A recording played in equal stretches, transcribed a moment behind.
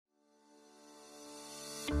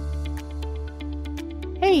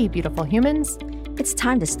Hey, beautiful humans. It's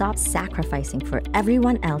time to stop sacrificing for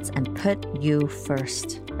everyone else and put you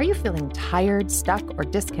first. Are you feeling tired, stuck, or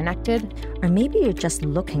disconnected? Or maybe you're just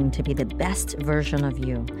looking to be the best version of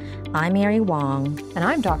you. I'm Mary Wong. And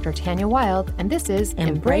I'm Dr. Tanya Wild, and this is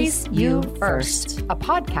Embrace You First, a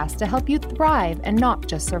podcast to help you thrive and not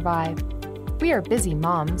just survive. We are busy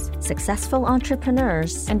moms, successful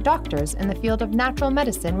entrepreneurs, and doctors in the field of natural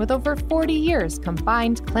medicine with over 40 years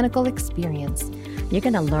combined clinical experience. You're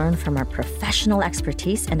going to learn from our professional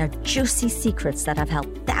expertise and our juicy secrets that have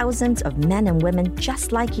helped thousands of men and women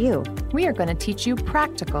just like you. We are going to teach you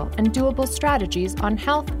practical and doable strategies on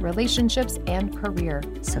health, relationships, and career.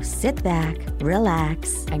 So sit back,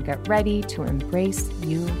 relax, and get ready to embrace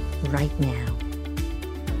you right now.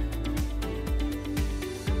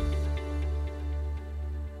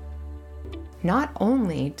 Not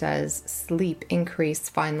only does sleep increase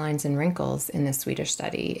fine lines and wrinkles in this Swedish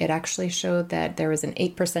study, it actually showed that there was an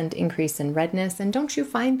 8% increase in redness. And don't you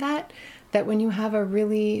find that when you have a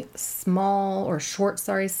really small or short,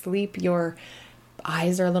 sleep, your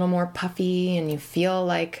eyes are a little more puffy and you feel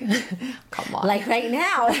like, come on. Like right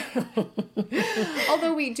now.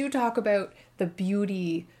 Although we do talk about the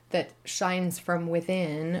beauty that shines from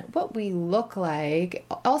within, what we look like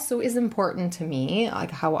also is important to me,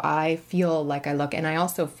 like how I feel like I look. And I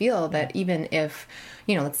also feel that even if,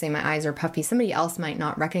 let's say my eyes are puffy, somebody else might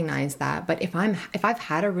not recognize that. But if I've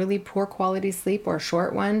had a really poor quality sleep or a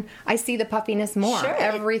short one, I see the puffiness more. Sure.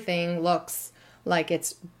 Everything looks like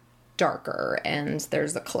it's darker and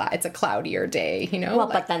it's a cloudier day, Well,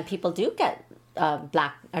 but then people do get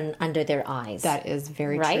black under their eyes. That is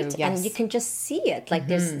very right? true. Yes. And you can just see it. Like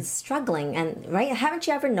there's struggling. And right? Haven't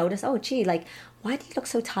you ever noticed, oh, gee, like, why do you look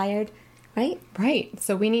so tired? Right? Right.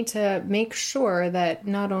 So we need to make sure that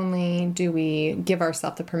not only do we give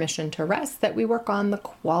ourselves the permission to rest, that we work on the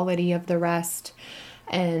quality of the rest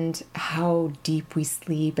and how deep we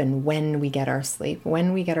sleep and when we get our sleep.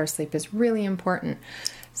 When we get our sleep is really important.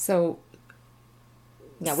 So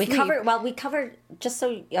yeah, we cover, just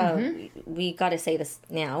so we got to say this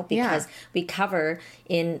now because we cover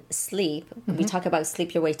in sleep, we talk about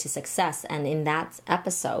sleep your way to success. And in that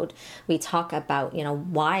episode, we talk about,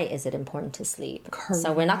 why is it important to sleep? Correct.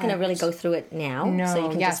 So we're not going to really go through it now. No, so you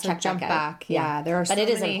can just check jump back. Yeah, there are so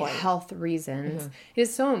many health reasons. It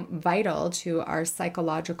is so vital to our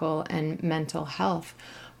psychological and mental health.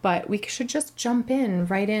 But we should just jump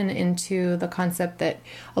right into the concept that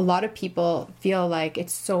a lot of people feel like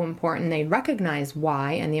it's so important. They recognize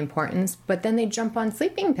why and the importance, but then they jump on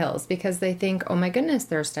sleeping pills because they think, oh my goodness,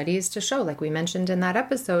 there are studies to show, like we mentioned in that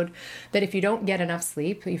episode, that if you don't get enough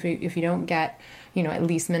sleep, if you don't get, at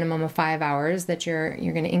least minimum of 5 hours, that you're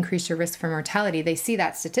going to increase your risk for mortality. They see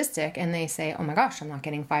that statistic and they say, oh my gosh, I'm not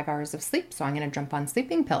getting 5 hours of sleep, so I'm going to jump on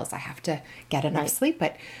sleeping pills. I have to get enough sleep.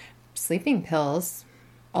 But sleeping pills,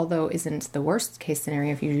 although isn't the worst case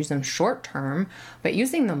scenario if you use them short term, but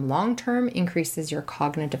using them long term increases your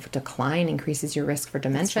cognitive decline, increases your risk for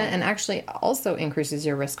dementia, and actually also increases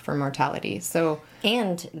your risk for mortality.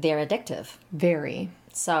 And they're addictive. Very.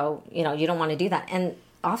 So, you don't want to do that. And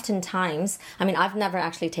oftentimes, I've never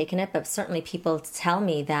actually taken it, but certainly people tell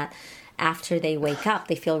me that after they wake up,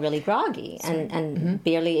 they feel really groggy and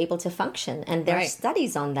barely able to function. And there are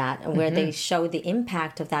studies on that where they show the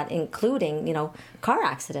impact of that, including, car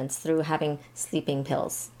accidents through having sleeping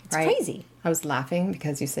pills. It's crazy. I was laughing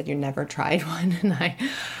because you said you never tried one, and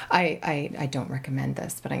I don't recommend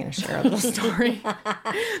this, but I'm going to share a little story.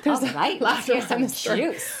 There's laughter on the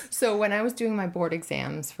story. So when I was doing my board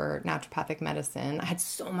exams for naturopathic medicine, I had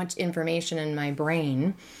so much information in my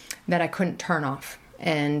brain that I couldn't turn off.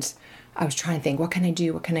 And I was trying to think, what can I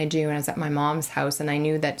do? And I was at my mom's house, and I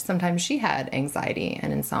knew that sometimes she had anxiety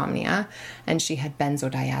and insomnia, and she had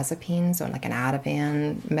benzodiazepines or like an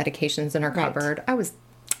Ativan medications in her cupboard. I was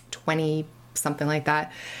 20, something like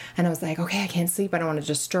that. And I was like, okay, I can't sleep. I don't want to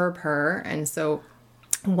disturb her. And so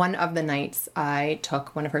one of the nights I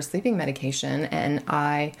took one of her sleeping medication and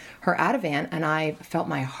her Ativan, and I felt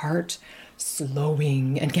my heart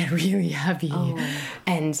slowing and get really heavy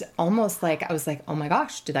and almost like I was like, oh my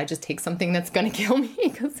gosh, did I just take something that's going to kill me?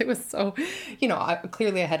 Because it was so,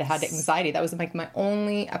 clearly I had anxiety. That was like my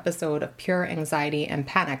only episode of pure anxiety and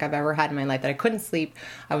panic I've ever had in my life, that I couldn't sleep.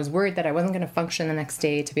 I was worried that I wasn't going to function the next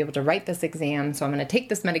day to be able to write this exam. So I'm going to take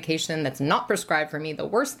this medication that's not prescribed for me, the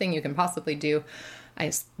worst thing you can possibly do.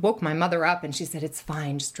 I woke my mother up and she said, it's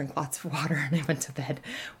fine, just drink lots of water. And I went to bed,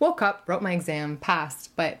 woke up, wrote my exam,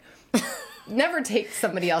 passed. But never take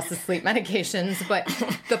somebody else's sleep medications, but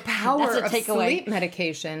the power of sleep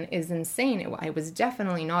medication is insane. I was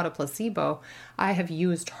definitely not a placebo. I have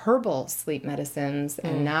used herbal sleep medicines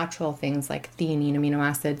and natural things like theanine amino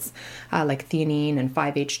acids, like theanine and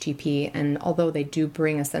 5-HTP. And although they do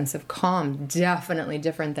bring a sense of calm, definitely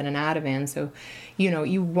different than an Ativan. So,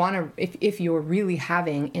 you want to, if you're really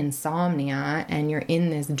having insomnia and you're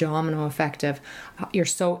in this domino effect of you're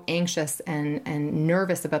so anxious and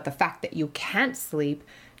nervous about the fact that you can't sleep,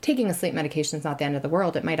 taking a sleep medication is not the end of the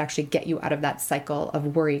world. It might actually get you out of that cycle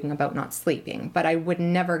of worrying about not sleeping. But I would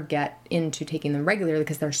never get into taking them regularly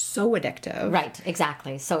because they're so addictive. Right,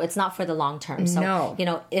 exactly. So it's not for the long term. So,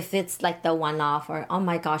 no. If it's like the one-off or, oh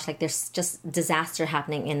my gosh, like there's just disaster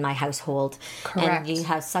happening in my household. Correct. And you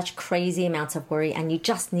have such crazy amounts of worry and you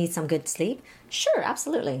just need some good sleep. Sure,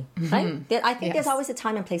 absolutely. Right? I think there's always a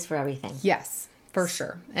time and place for everything. Yes. For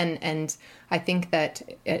sure. And I think that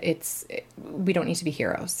we don't need to be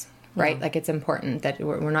heroes, right? Like it's important that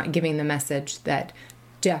we're not giving the message that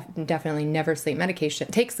definitely never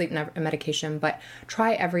take sleep medication, but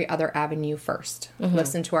try every other avenue first.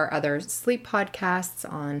 Listen to our other sleep podcasts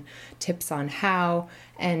on tips on how.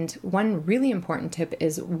 And one really important tip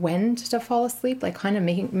is when to fall asleep, like kind of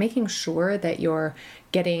making sure that you're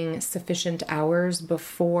getting sufficient hours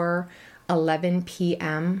before 11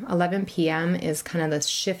 p.m. 11 p.m. is kind of the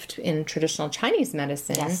shift in traditional Chinese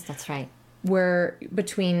medicine. Yes, that's right. Where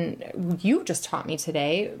between, you just taught me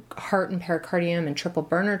today, heart and pericardium and triple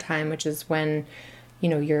burner time, which is when,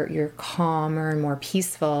 you're calmer and more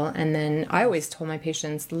peaceful. And then I always told my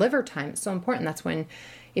patients liver time is so important. That's when,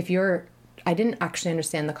 I didn't actually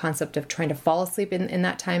understand the concept of trying to fall asleep in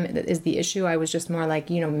that time is the issue. I was just more like,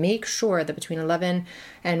 make sure that between 11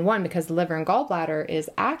 and 1, because the liver and gallbladder is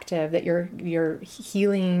active, that you're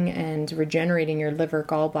healing and regenerating your liver,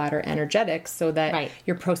 gallbladder energetics so that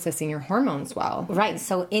you're processing your hormones well. Right.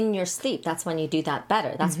 So in your sleep, that's when you do that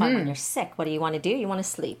better. That's why when you're sick, what do you want to do? You want to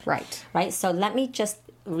sleep. Right. Right. So let me just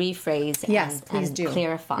rephrase and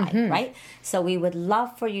clarify, right? So we would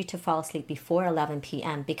love for you to fall asleep before 11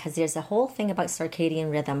 p.m. because there's a whole thing about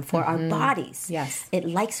circadian rhythm for our bodies. Yes. It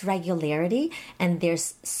likes regularity, and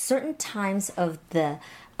there's certain times of the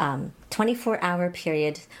 24-hour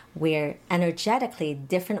period where energetically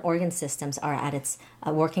different organ systems are at its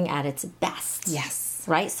working at its best. Yes.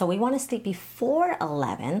 Right? So we want to sleep before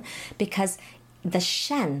 11 because the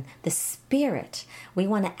Shen, the spirit, we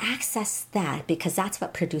want to access that because that's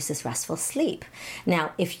what produces restful sleep.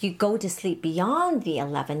 Now, if you go to sleep beyond the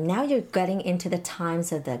 11, now you're getting into the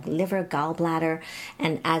times of the liver, gallbladder,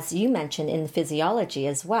 and as you mentioned in physiology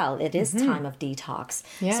as well, it is time of detox.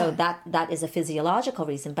 Yeah. So that is a physiological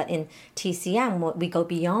reason. But in TCM, we go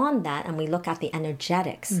beyond that and we look at the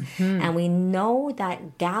energetics. And we know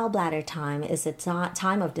that gallbladder time is a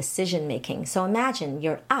time of decision making. So imagine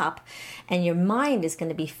you're up and your mind is going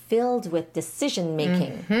to be filled with decision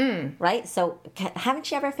making, right? So haven't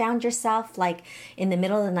you ever found yourself like in the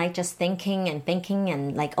middle of the night just thinking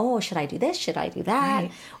and like, oh, should I do this? Should I do that?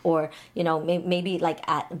 Right. Or, maybe like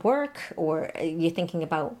at work, or you're thinking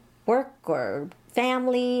about work or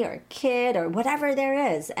family or kid or whatever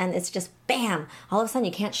there is, and it's just bam, all of a sudden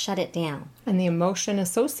you can't shut it down. And the emotion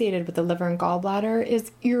associated with the liver and gallbladder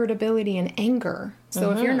is irritability and anger.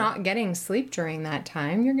 So if you're not getting sleep during that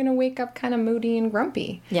time, you're going to wake up kind of moody and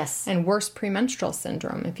grumpy. Yes. And worse premenstrual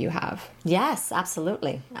syndrome if you have. Yes,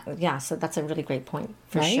 absolutely. Yeah, so that's a really great point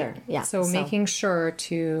for sure. Yeah. So making sure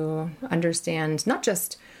to understand not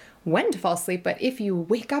just when to fall asleep, but if you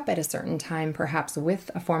wake up at a certain time, perhaps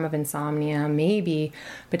with a form of insomnia, maybe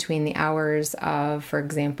between the hours of, for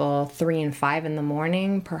example, 3 and 5 in the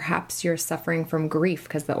morning, perhaps you're suffering from grief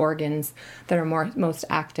because the organs that are most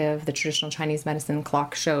active, the traditional Chinese medicine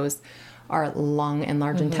clock shows, are lung and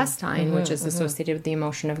large intestine, which is associated with the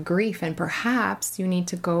emotion of grief. And perhaps you need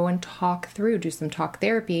to go and do some talk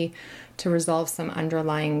therapy to resolve some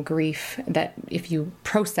underlying grief that if you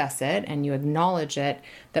process it and you acknowledge it,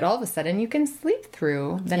 that all of a sudden you can sleep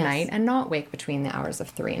through the night and not wake between the hours of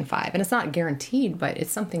 3 and 5. And it's not guaranteed, but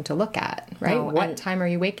it's something to look at, right? No, what time are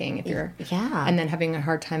you waking if you're, and then having a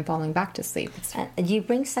hard time falling back to sleep? You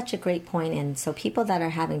bring such a great point in. So people that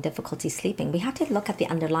are having difficulty sleeping, we have to look at the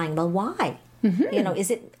underlying, well, why?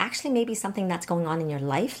 Is it actually maybe something that's going on in your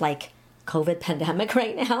life, like COVID pandemic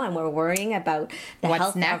right now, and we're worrying about the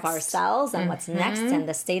health of ourselves and what's next and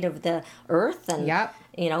the state of the earth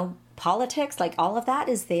and, politics, like all of that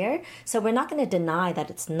is there. So we're not going to deny that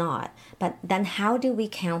it's not. But then how do we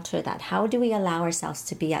counter that? How do we allow ourselves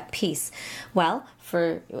to be at peace? Well,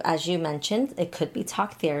 as you mentioned, it could be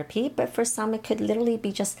talk therapy, but for some it could literally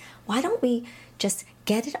be just, why don't we just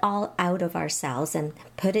get it all out of ourselves and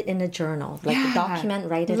put it in a journal, like a document,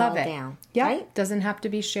 write it all down. Yeah, right? Doesn't have to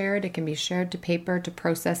be shared. It can be shared to paper to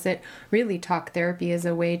process it. Really, talk therapy is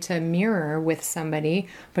a way to mirror with somebody,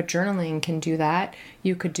 but journaling can do that.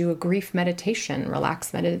 You could do a grief meditation.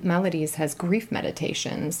 Relax Melodies has grief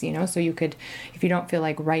meditations, you know, so you could, if you don't feel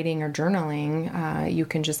like writing or journaling, you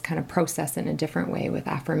can just kind of process in a different way with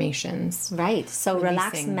affirmations. Right. So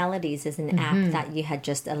Relax Melodies is an app that you had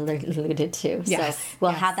just alluded to. Yes. So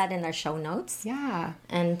we'll have that in our show notes. Yeah.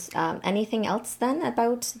 And anything else then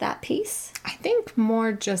about that piece? I think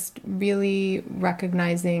more just really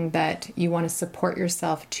recognizing that you want to support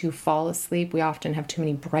yourself to fall asleep. We often have too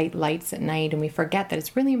many bright lights at night, and we forget that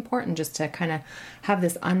it's really important just to kind of have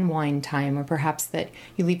this unwind time, or perhaps that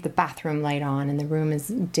you leave the bathroom light on and the room is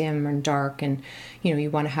dim and dark, and you know you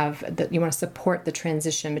want to support the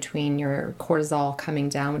transition between your cortisol coming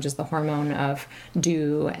down, which is the hormone of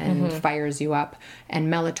dew and fires you up,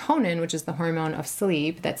 and melatonin, which is the hormone of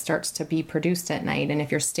sleep that starts to be produced at night. And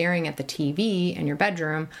if you're staring at the TV in your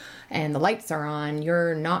bedroom and the lights are on,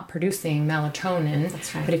 you're not producing melatonin.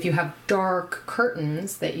 That's right. But if you have dark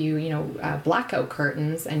curtains that blackout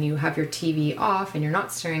curtains, and you have your TV off and you're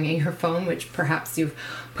not staring at your phone, which perhaps you've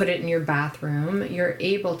put it in your bathroom, you're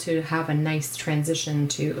able to have a nice transition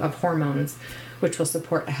of hormones, which will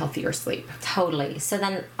support a healthier sleep. Totally. So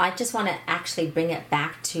then I just want to actually bring it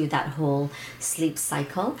back to that whole sleep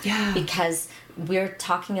cycle. Yeah. Because we're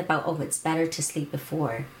talking about, it's better to sleep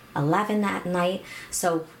before 11 at night.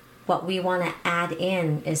 So what we want to add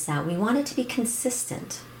in is that we want it to be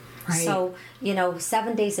consistent. Right. So,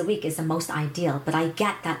 7 days a week is the most ideal, but I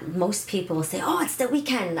get that most people will say, it's the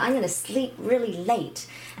weekend, I'm going to sleep really late.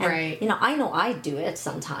 And, right. I know I do it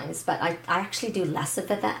sometimes, but I actually do less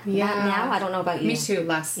of it that now. I don't know about you. Me too,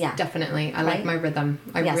 less. Yeah. Definitely. I like my rhythm.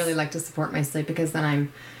 I really like to support my sleep, because then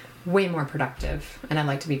I'm way more productive, and I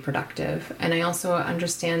like to be productive. And I also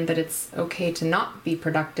understand that it's okay to not be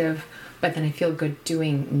productive, but then I feel good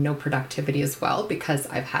doing no productivity as well, because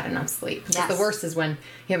I've had enough sleep. Yes. The worst is when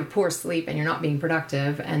you have a poor sleep and you're not being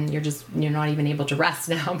productive, and you're not even able to rest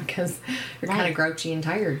now because you're kind of grouchy and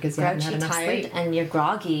tired because you haven't had enough sleep. And you're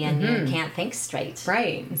groggy and you can't think straight.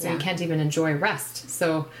 Right. And so you can't even enjoy rest.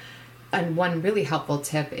 So, and one really helpful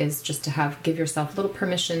tip is just to give yourself little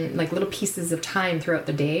permission, like little pieces of time throughout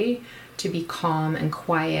the day to be calm and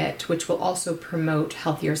quiet, which will also promote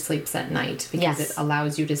healthier sleeps at night, because it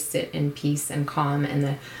allows you to sit in peace and calm, and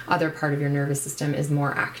the other part of your nervous system is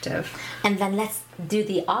more active. And then let's do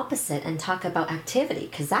the opposite and talk about activity,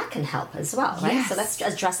 because that can help as well, right? Yes. So let's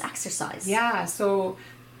address exercise. Yeah, so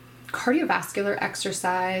cardiovascular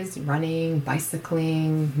exercise, running,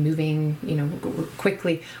 bicycling, moving,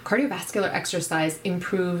 quickly. Cardiovascular exercise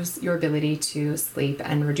improves your ability to sleep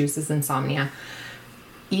and reduces insomnia.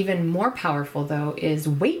 Even more powerful, though, is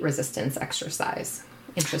weight resistance exercise.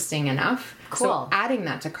 Interesting enough. Cool. So adding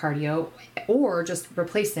that to cardio, or just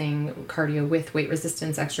replacing cardio with weight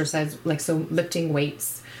resistance exercise, lifting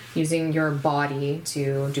weights, using your body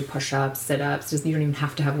to do push-ups, sit-ups. You don't even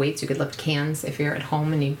have to have weights. You could lift cans if you're at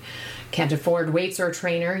home and you can't afford weights or a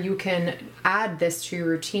trainer. You can add this to your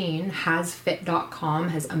routine. HasFit.com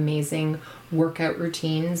has amazing workout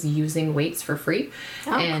routines using weights for free.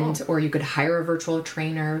 Cool. Or you could hire a virtual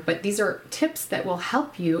trainer. But these are tips that will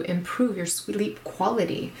help you improve your sleep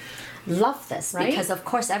quality. Love this, right? Because of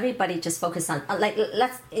course everybody just focus on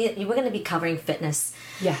we're going to be covering fitness,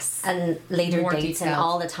 and later more dates detailed. and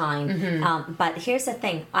all the time. But here's the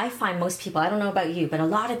thing: I find most people, I don't know about you, but a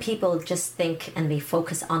lot of people just think and they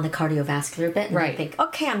focus on the cardiovascular bit, and they think,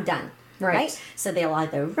 okay, I'm done. Right. So they'll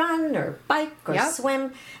either run or bike or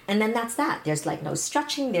swim, and then that's that. There's no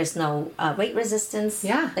stretching, there's no weight resistance,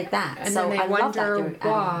 like that. And so then they I love wonder that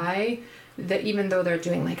why. That even though they're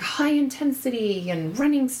doing high intensity and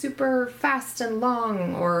running super fast and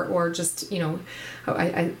long, or just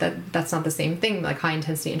that's not the same thing. Like high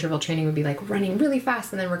intensity interval training would be like running really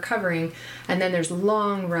fast and then recovering, and then there's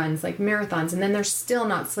long runs like marathons, and then they're still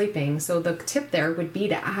not sleeping. So the tip there would be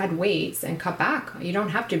to add weights and cut back. You don't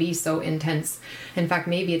have to be so intense. In fact,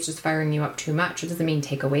 maybe it's just firing you up too much. It doesn't mean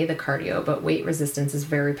take away the cardio, but weight resistance is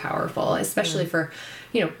very powerful, especially for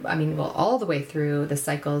all the way through the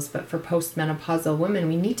cycles, but for postmenopausal women,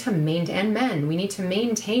 we need to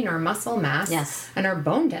maintain our muscle mass and our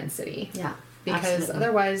bone density. Yeah. Because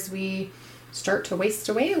otherwise we start to waste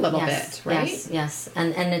away a little bit, right? Yes.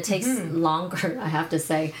 And it takes longer, I have to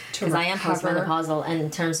say, because I am postmenopausal, and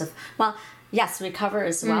in terms of, recover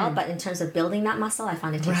as well, but in terms of building that muscle, I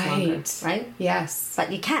find it takes longer, right? Yes.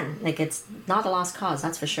 But you can, it's not a lost cause,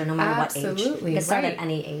 that's for sure, no matter what age. Absolutely. You can start at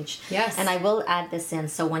any age. Yes. And I will add this in,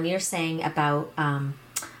 so when you're saying about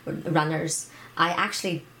runners, I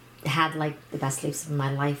actually had like the best sleeps of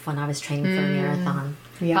my life when I was training for a marathon.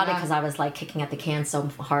 Yeah. Probably because I was like kicking at the can so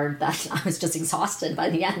hard that I was just exhausted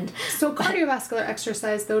by the end. So cardiovascular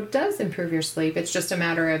exercise, though, does improve your sleep. It's just a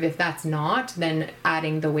matter of if that's not, then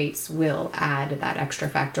adding the weights will add that extra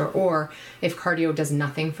factor. Or if cardio does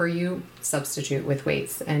nothing for you, substitute with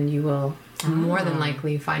weights and you will more than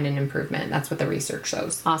likely find an improvement. That's what the research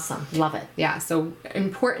shows. Awesome. Love it. Yeah, so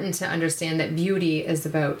important to understand that beauty is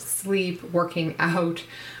about sleep, working out,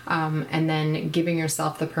 and then giving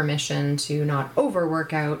yourself the permission to not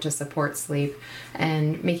overwork out to support sleep,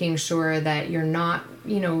 and making sure that you're not,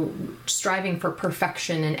 striving for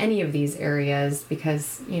perfection in any of these areas,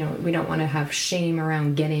 because, we don't want to have shame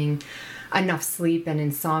around getting enough sleep and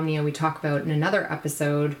insomnia. We talk about in another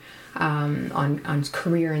episode on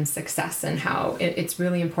career and success, and how it's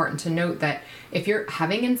really important to note that if you're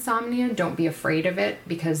having insomnia, don't be afraid of it,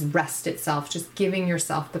 because rest itself, just giving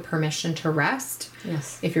yourself the permission to rest.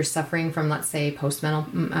 Yes. If you're suffering from, let's say,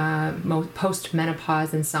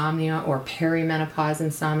 postmenopause insomnia or perimenopause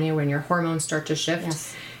insomnia, when your hormones start to shift,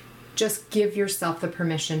 yes, just give yourself the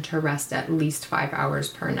permission to rest at least 5 hours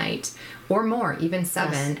per night or more, even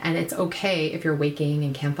 7. Yes. And it's okay if you're waking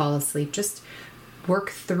and can't fall asleep. Just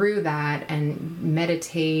work through that and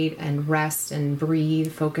meditate and rest and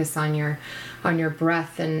breathe. Focus on your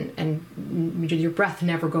breath, and your breath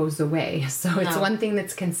never goes away. So it's one thing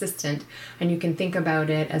that's consistent, and you can think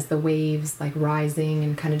about it as the waves like rising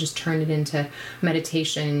and kind of just turn it into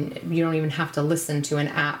meditation. You don't even have to listen to an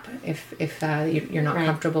app if you're not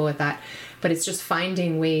comfortable with that. But it's just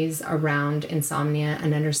finding ways around insomnia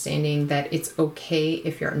and understanding that it's okay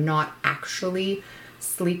if you're not actually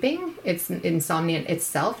sleeping. It's insomnia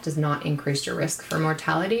itself does not increase your risk for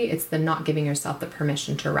mortality. It's the not giving yourself the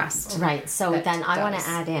permission to rest. Right. So then I want to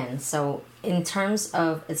add in. So in terms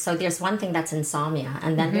of, so there's one thing that's insomnia,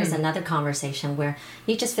 and then there's another conversation where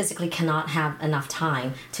you just physically cannot have enough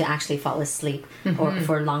time to actually fall asleep or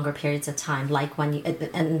for longer periods of time. Like when you,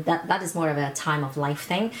 and that is more of a time of life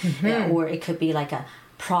thing, or it could be like a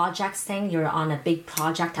projects thing. You're on a big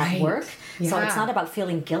project at work. So it's not about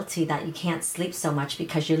feeling guilty that you can't sleep so much,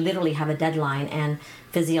 because you literally have a deadline, and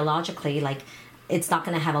physiologically, like, it's not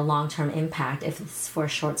going to have a long-term impact if it's for a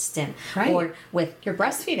short stint. Right. Or with your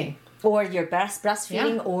breastfeeding. Or you're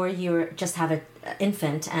breastfeeding, or you just have an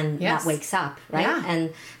infant and that wakes up, right? Yeah.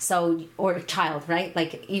 And so, or a child, right?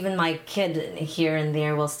 Like even my kid here and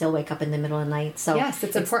there will still wake up in the middle of the night. So yes,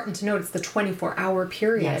 it's important to note it's the 24-hour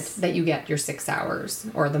period that you get your 6 hours,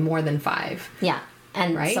 or the more than 5. Yeah.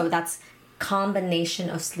 And so that's combination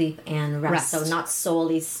of sleep and rest. So not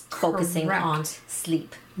solely focusing on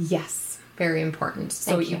sleep. Yes. Very important.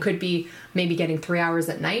 So you could be maybe getting 3 hours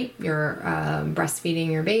at night. You're breastfeeding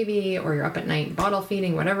your baby, or you're up at night bottle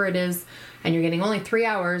feeding, whatever it is, and you're getting only 3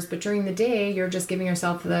 hours. But during the day, you're just giving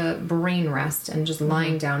yourself the brain rest and just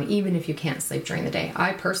lying down, even if you can't sleep during the day.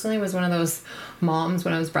 I personally was one of those moms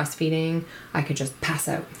when I was breastfeeding. I could just pass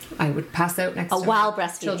out. I would pass out next to while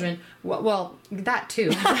breastfeeding. Children. Well, that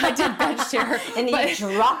too. I did bed share. And you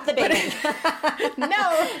drop the baby.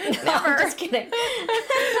 No, never. I'm just kidding.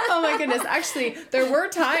 Oh my goodness. Actually, there were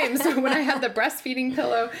times when I had the breastfeeding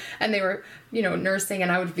pillow and they were, nursing,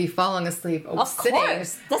 and I would be falling asleep. Of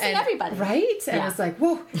course. Doesn't everybody? Right? And it's like,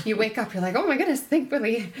 whoa, you wake up, you're like, oh my goodness,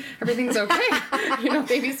 thankfully everything's okay.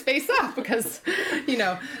 Baby's face up, because,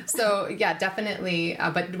 so yeah, definitely.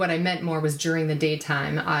 But what I meant more was during the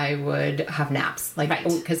daytime, I would have naps.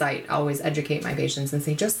 Because I always educate my patients and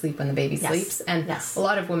say, just sleep when the baby sleeps. And a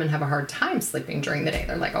lot of women have a hard time sleeping during the day.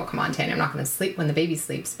 They're like, oh, come on, Tanya, I'm not going to sleep when the baby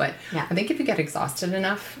sleeps. But I think if you get exhausted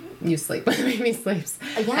enough, you sleep when the baby sleeps.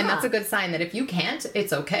 Yeah. And that's a good sign that if you can't,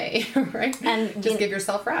 it's okay, right? And just give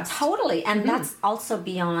yourself rest. Totally. And that's also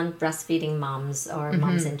beyond breastfeeding moms or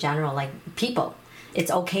moms in general, like people.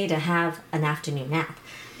 It's okay to have an afternoon nap.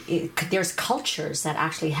 There's cultures that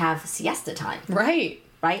actually have siesta time. Right.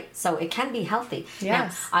 So it can be healthy.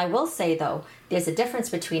 Yes. Now, I will say, though, there's a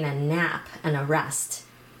difference between a nap and a rest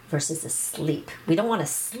versus a sleep. We don't want to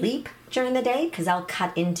sleep during the day, because that'll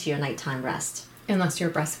cut into your nighttime rest. Unless you're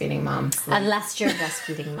a breastfeeding mom. Unless you're a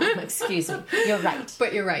breastfeeding mom. Excuse me. You're right.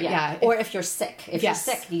 But you're right, yeah. Or if you're sick. If you're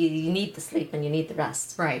sick, you need the sleep and you need the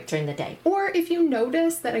rest during the day. Or if you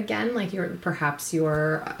notice that, again, like perhaps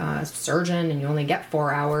you're a surgeon and you only get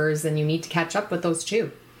 4 hours, and you need to catch up with those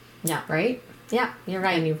too. Yeah. Right? Yeah, you're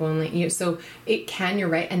right. And you've only, so it can, you're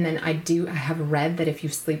right. And then I have read that if you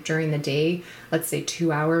sleep during the day, let's say 2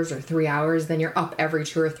 hours or 3 hours, then you're up every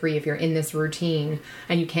 2 or 3 if you're in this routine,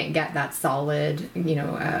 and you can't get that solid,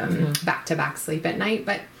 back-to-back sleep at night.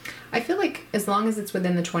 But I feel like as long as it's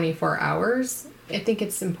within the 24 hours, I think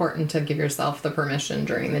it's important to give yourself the permission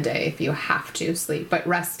during the day if you have to sleep. But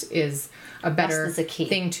rest is a better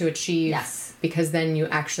thing to achieve. Yes. Because then you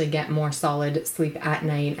actually get more solid sleep at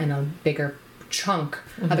night and a bigger chunk.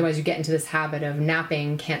 Otherwise you get into this habit of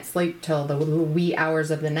napping, can't sleep till the wee hours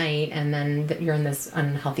of the night, and then you're in this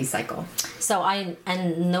unhealthy cycle. So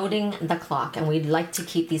and noting the clock, and we'd like to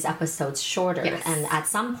keep these episodes shorter. Yes. And at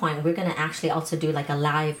some point we're going to actually also do like a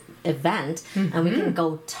live event, and we can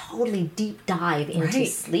go totally deep dive into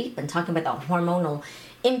sleep and talking about the hormonal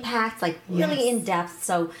impact, like really in depth.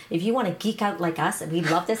 So if you want to geek out like us, and we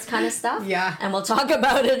love this kind of stuff, and we'll talk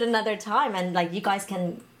about it another time, and like you guys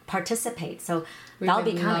can participate. So that'll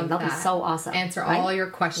be coming. That'll be so awesome. Answer all your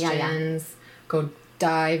questions. Go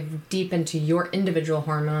dive deep into your individual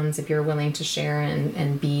hormones if you're willing to share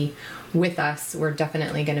and be with us. We're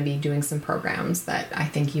definitely going to be doing some programs that I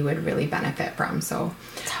think you would really benefit from. So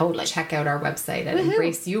totally check out our website at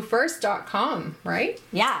embraceyoufirst.com, right?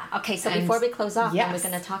 Yeah. Okay. So before we close off, we're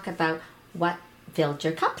going to talk about what filled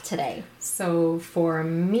your cup today. So for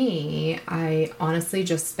me, I honestly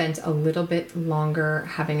just spent a little bit longer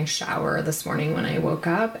having a shower this morning when I woke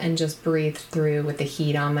up and just breathed through with the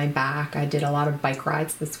heat on my back. I did a lot of bike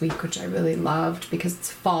rides this week, which I really loved because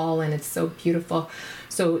it's fall and it's so beautiful.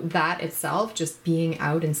 So that itself, just being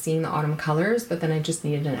out and seeing the autumn colors, but then I just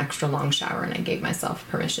needed an extra long shower and I gave myself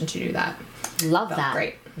permission to do that. Love Felt that.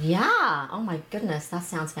 Great. Yeah. Oh my goodness. That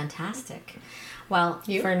sounds fantastic. Well,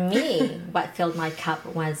 for me, what filled my cup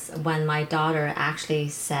was when my daughter actually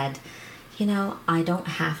said, you know, I don't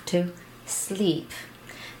have to sleep.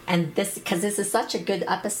 And because this is such a good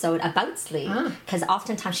episode about sleep, because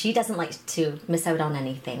oftentimes she doesn't like to miss out on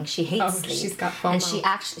anything. She hates sleep. She's got FOMO. And she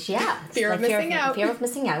actually, fear of missing out. Fear of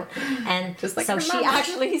missing out. And just like so her she mama.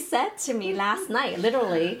 actually said to me last night,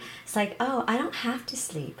 literally, it's like, oh, I don't have to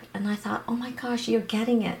sleep. And I thought, oh my gosh, you're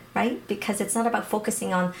getting it, right? Because it's not about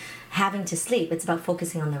focusing on having to sleep. It's about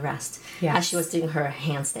focusing on the rest. Yes. As she was doing her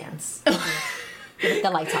handstands. With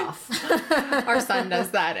the lights off. Our son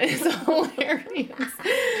does that. It's hilarious.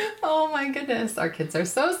 Oh my goodness. Our kids are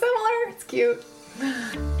so similar. It's cute.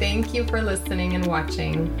 Thank you for listening and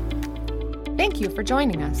watching. Thank you for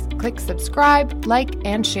joining us. Click subscribe, like,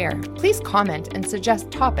 and share. Please comment and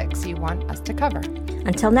suggest topics you want us to cover.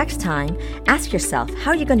 Until next time, ask yourself,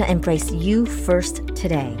 how are you going to embrace you first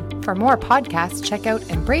today? For more podcasts, check out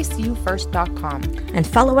embraceyoufirst.com. And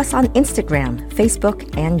follow us on Instagram,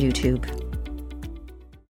 Facebook, and YouTube.